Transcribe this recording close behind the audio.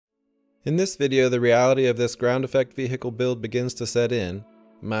In this video, the reality of this ground effect vehicle build begins to set in,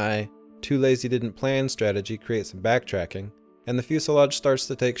 my too lazy didn't plan strategy creates some backtracking, and the fuselage starts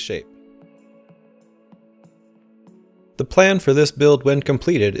to take shape. The plan for this build when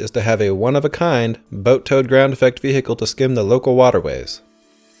completed is to have a one-of-a-kind, boat-towed ground effect vehicle to skim the local waterways.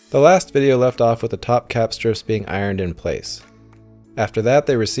 The last video left off with the top cap strips being ironed in place. After that,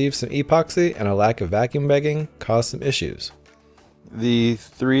 they received some epoxy and a lack of vacuum bagging caused some issues. The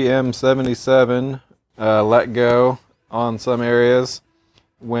 3M77 let go on some areas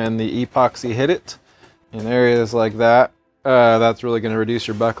when the epoxy hit it. In areas like that, that's really going to reduce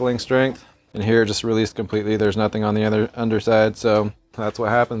your buckling strength. And here it just released completely. There's nothing on the other underside, so that's what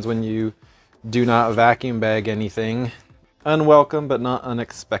happens when you do not vacuum bag anything. Unwelcome but not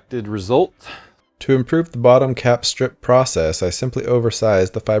unexpected result. To improve the bottom cap strip process, I simply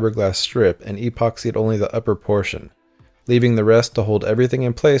oversized the fiberglass strip and epoxied only the upper portion, leaving the rest to hold everything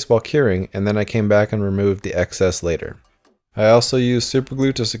in place while curing, and then I came back and removed the excess later. I also used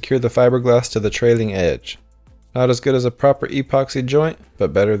superglue to secure the fiberglass to the trailing edge. Not as good as a proper epoxy joint,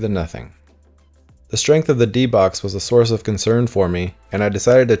 but better than nothing. The strength of the D-box was a source of concern for me, and I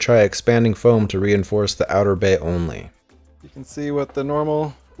decided to try expanding foam to reinforce the outer bay only. You can see what the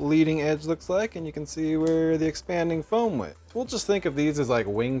normal leading edge looks like, and you can see where the expanding foam went. We'll just think of these as like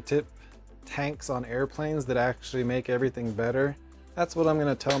wingtip tanks on airplanes that actually make everything better. That's what I'm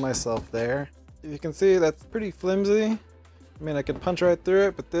going to tell myself there. You can see that's pretty flimsy. I mean, I could punch right through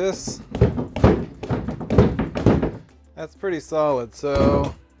it, but this, that's pretty solid.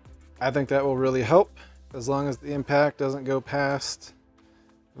 So I think that will really help as long as the impact doesn't go past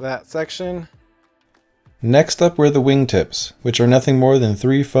that section. Next up were the wingtips, which are nothing more than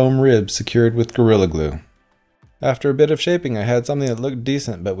 3 foam ribs secured with Gorilla Glue. After a bit of shaping, I had something that looked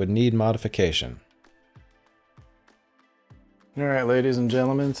decent but would need modification. Alright, ladies and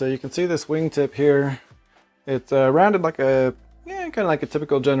gentlemen, so you can see this wingtip here. It's rounded like a, kind of like a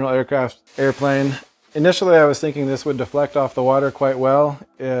typical general aircraft airplane. Initially I was thinking this would deflect off the water quite well.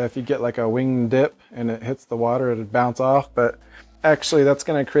 If you get like a wing dip and it hits the water, it'd bounce off, but actually that's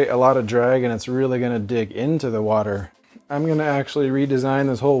going to create a lot of drag and it's really going to dig into the water. I'm going to actually redesign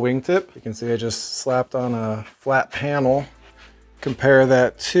this whole wingtip. You can see I just slapped on a flat panel. Compare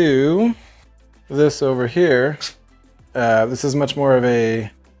that to this over here. This is much more of a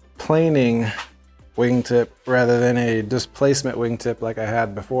planing wingtip rather than a displacement wingtip like I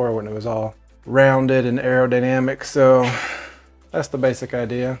had before when it was all rounded and aerodynamic. So that's the basic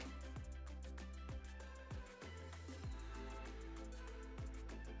idea.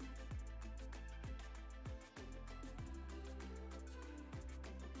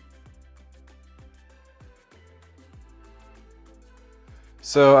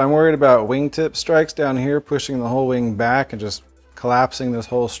 So I'm worried about wingtip strikes down here, pushing the whole wing back and just collapsing this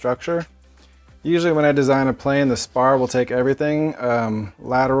whole structure. Usually when I design a plane, the spar will take everything,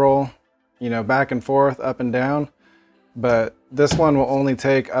 lateral, back and forth, up and down. But this one will only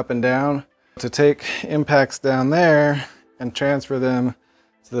take up and down. To take impacts down there and transfer them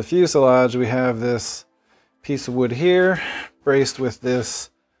to the fuselage, we have this piece of wood here, braced with this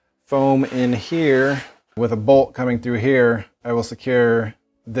foam in here. With a bolt coming through here, I will secure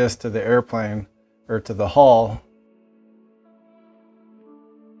this to the airplane, or to the hull.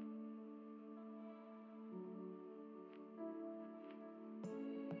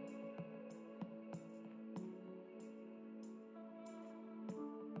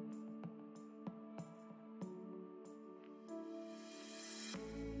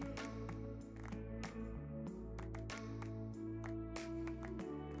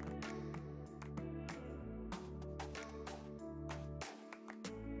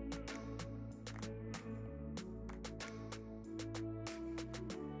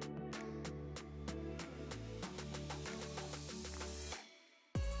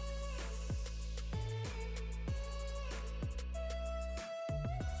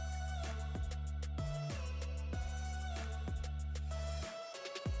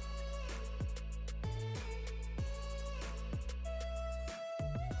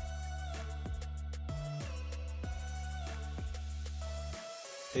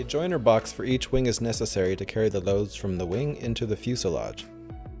 A joiner box for each wing is necessary to carry the loads from the wing into the fuselage.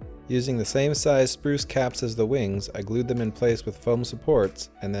 Using the same size spruce caps as the wings, I glued them in place with foam supports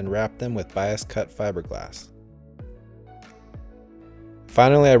and then wrapped them with bias cut fiberglass.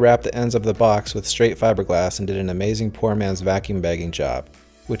 Finally, I wrapped the ends of the box with straight fiberglass and did an amazing poor man's vacuum bagging job,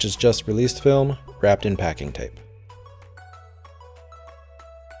 which is just released film wrapped in packing tape.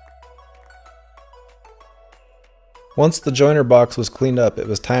 Once the joiner box was cleaned up, it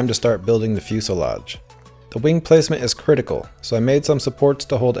was time to start building the fuselage. The wing placement is critical, so I made some supports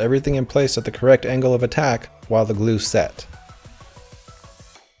to hold everything in place at the correct angle of attack while the glue set.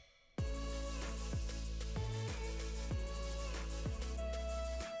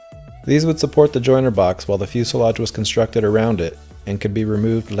 These would support the joiner box while the fuselage was constructed around it and could be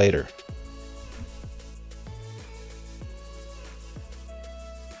removed later.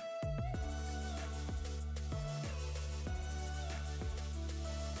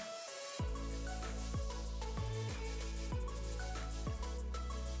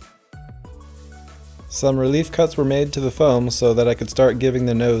 Some relief cuts were made to the foam so that I could start giving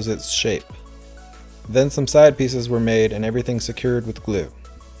the nose its shape. Then some side pieces were made and everything secured with glue.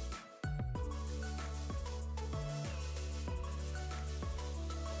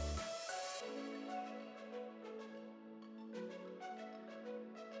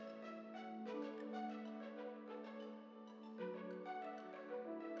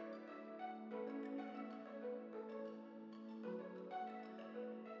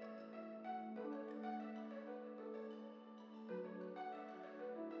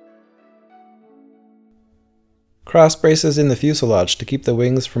 Cross braces in the fuselage to keep the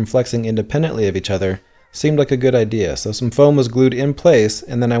wings from flexing independently of each other seemed like a good idea, so some foam was glued in place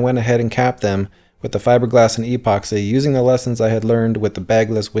and then I went ahead and capped them with the fiberglass and epoxy using the lessons I had learned with the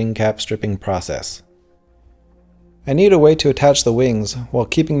bagless wing cap stripping process. I need a way to attach the wings while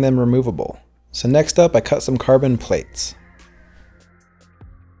keeping them removable, so next up I cut some carbon plates.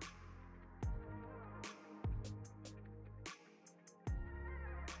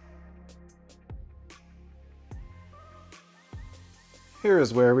 Here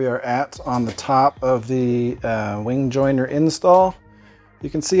is where we are at on the top of the wing joiner install. You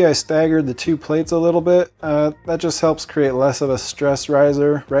can see I staggered the two plates a little bit. That just helps create less of a stress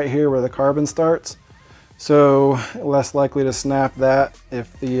riser right here where the carbon starts. So less likely to snap that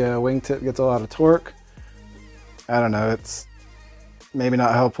if the wingtip gets a lot of torque. I don't know, it's maybe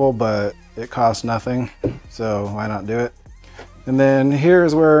not helpful, but it costs nothing, so why not do it? And then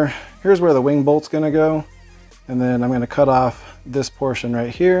here's where the wing bolt's gonna go. And then I'm gonna cut off this portion right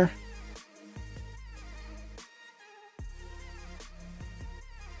here.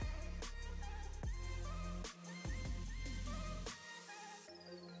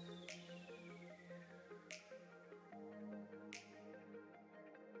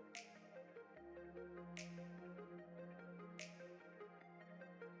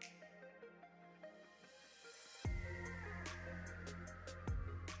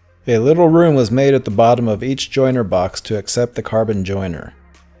 A little room was made at the bottom of each joiner box to accept the carbon joiner.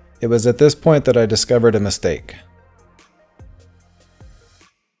 It was at this point that I discovered a mistake.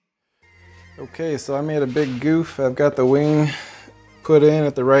 Okay, so I made a big goof. I've got the wing put in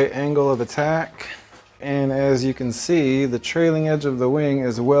at the right angle of attack, and as you can see, the trailing edge of the wing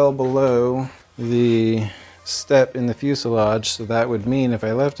is well below the step in the fuselage, so that would mean if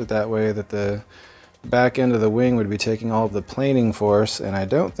I left it that way that the back end of the wing would be taking all of the planing force, and I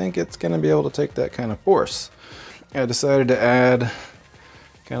don't think it's going to be able to take that kind of force. I decided to add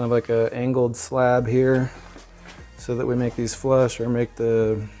kind of like a angled slab here so that we make these flush or make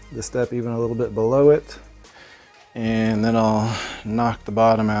the step even a little bit below it, and then I'll knock the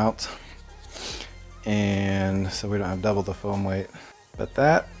bottom out and so we don't have double the foam weight. But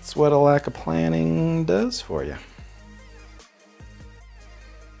that's what a lack of planning does for you.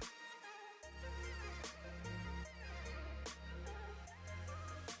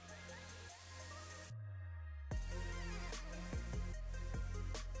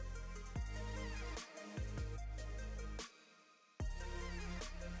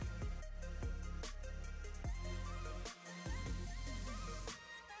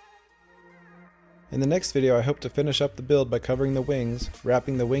 In the next video, I hope to finish up the build by covering the wings,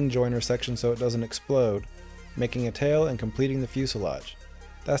 wrapping the wing joiner section so it doesn't explode, making a tail, and completing the fuselage.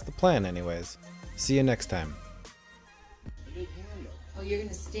 That's the plan anyways. See you next time. Oh, you're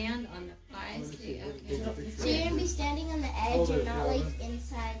gonna stand on the I see, okay. So you're gonna be standing on the edge and not like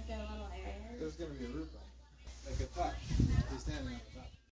inside the little area? There's gonna be a roof on it, like a top. You're standing on it.